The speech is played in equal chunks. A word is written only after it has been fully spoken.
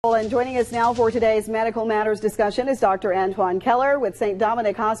And joining us now for today's Medical Matters discussion is Dr. Antoine Keller with St.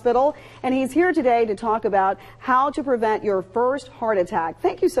 Dominic Hospital, and he's here today to talk about how to prevent your first heart attack.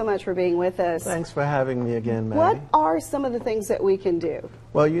 Thank you so much for being with us. Thanks for having me again, Maggie. What are some of the things that we can do?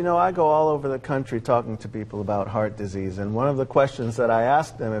 Well, you know, I go all over the country talking to people about heart disease, and one of the questions that I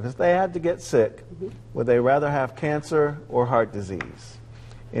ask them is if they had to get sick, would they rather have cancer or heart disease?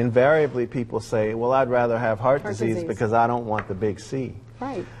 Invariably, people say, well, I'd rather have heart disease because I don't want the big C.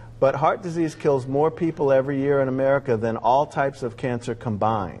 Right. But heart disease kills more people every year in America than all types of cancer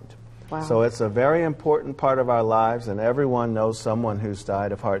combined. Wow. So it's a very important part of our lives, and everyone knows someone who's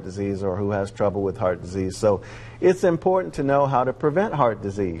died of heart disease or who has trouble with heart disease. So it's important to know how to prevent heart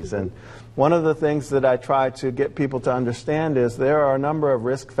disease. And one of the things that I try to get people to understand is there are a number of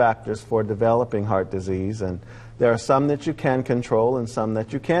risk factors for developing heart disease, and there are some that you can control and some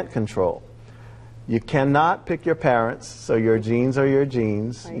that you can't control. You cannot pick your parents, so your genes are your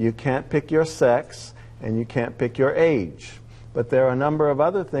genes. Right. You can't pick your sex, and you can't pick your age. But there are a number of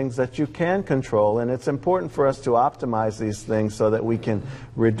other things that you can control, and it's important for us to optimize these things so that we can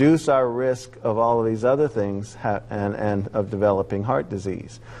reduce our risk of all of these other things and of developing heart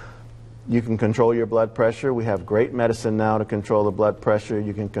disease. You can control your blood pressure. We have great medicine now to control the blood pressure.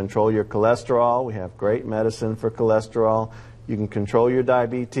 You can control your cholesterol. We have great medicine for cholesterol. You can control your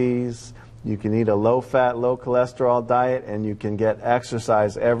diabetes. You can eat a low-fat, low-cholesterol diet, and you can get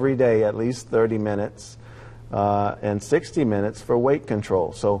exercise every day, at least 30 minutes, and 60 minutes for weight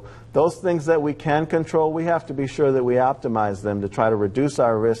control. So those things that we can control, we have to be sure that we optimize them to try to reduce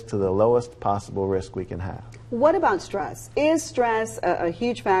our risk to the lowest possible risk we can have. What about stress? Is stress a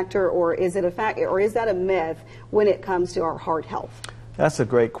huge factor, or is it or is that a myth when it comes to our heart health? That's a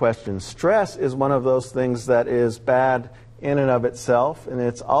great question. Stress is one of those things that is bad in and of itself, and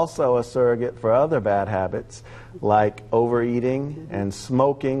it's also a surrogate for other bad habits like overeating and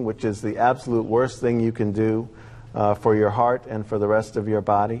smoking, which is the absolute worst thing you can do for your heart and for the rest of your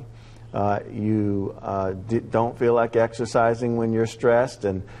body. You don't feel like exercising when you're stressed,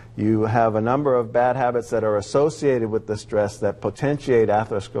 and you have a number of bad habits that are associated with the stress that potentiate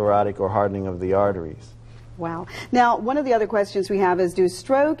atherosclerotic or hardening of the arteries. Wow. Now, one of the other questions we have is, do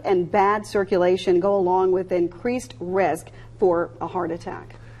stroke and bad circulation go along with increased risk for a heart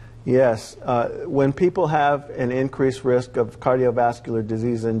attack? Yes. When people have an increased risk of cardiovascular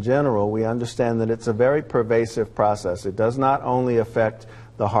disease in general, we understand that it's a very pervasive process. It does not only affect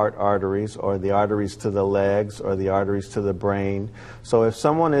the heart arteries or the arteries to the legs or the arteries to the brain. So if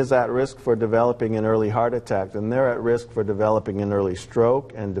someone is at risk for developing an early heart attack, then they're at risk for developing an early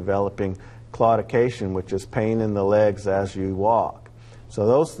stroke and developing claudication, which is pain in the legs as you walk. So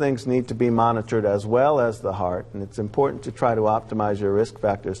those things need to be monitored as well as the heart, and it's important to try to optimize your risk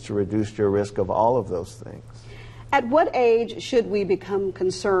factors to reduce your risk of all of those things. At what age should we become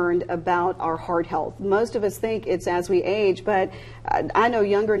concerned about our heart health? Most of us think it's as we age, but I know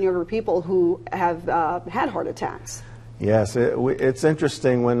younger and younger people who have had heart attacks. Yes, it's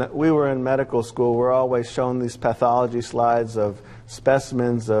interesting. When we were in medical school, we're always shown these pathology slides of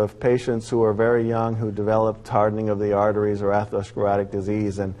specimens of patients who are very young who developed hardening of the arteries or atherosclerotic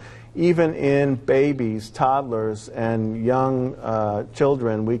disease. And even in babies, toddlers, and young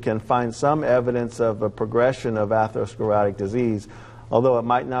children, we can find some evidence of a progression of atherosclerotic disease. Although it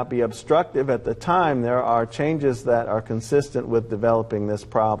might not be obstructive at the time, there are changes that are consistent with developing this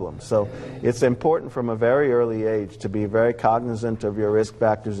problem. So it's important from a very early age to be very cognizant of your risk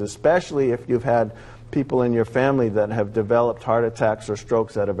factors, especially if you've had people in your family that have developed heart attacks or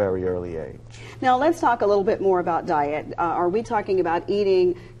strokes at a very early age. Now let's talk a little bit more about diet. Are we talking about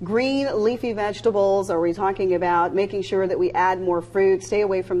eating green leafy vegetables? Are we talking about making sure that we add more fruit, stay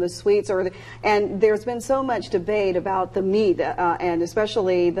away from the sweets? And there's been so much debate about the meat, and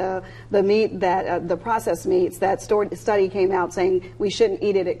especially the meat that the processed meats. That study came out saying we shouldn't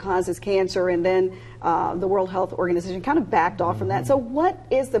eat it; it causes cancer, and then the World Health Organization kind of backed off from that. So what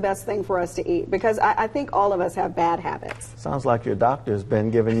is the best thing for us to eat? Because I think all of us have bad habits. Sounds like your doctor's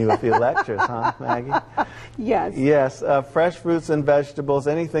been giving you a few lectures, huh, Maggie? Yes. Yes, fresh fruits and vegetables,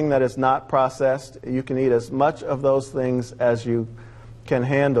 anything that is not processed, you can eat as much of those things as you can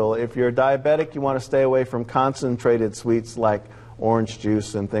handle. If you're diabetic, you want to stay away from concentrated sweets like orange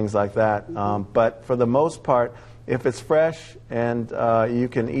juice and things like that. But for the most part, if it's fresh and you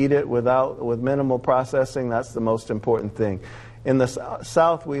can eat it with minimal processing, that's the most important thing. In the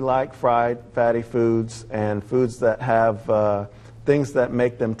South, we like fried, fatty foods and foods that have things that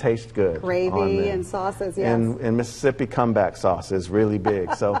make them taste good. Gravy and sauces, yes. And Mississippi comeback sauce is really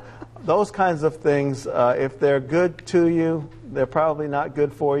big. So those kinds of things, if they're good to you, they're probably not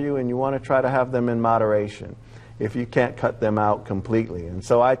good for you, and you want to try to have them in moderation. if you can't cut them out completely. And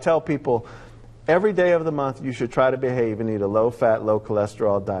so I tell people, every day of the month you should try to behave and eat a low-fat,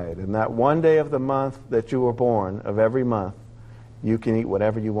 low-cholesterol diet. And that one day of the month that you were born, of every month, you can eat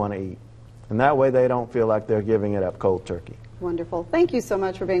whatever you want to eat. And that way they don't feel like they're giving it up cold turkey. Wonderful. Thank you so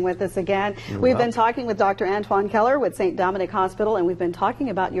much for being with us again. You're We've welcome. been talking with Dr. Antoine Keller with St. Dominic Hospital, and we've been talking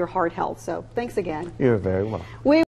about your heart health. So thanks again. You're very welcome.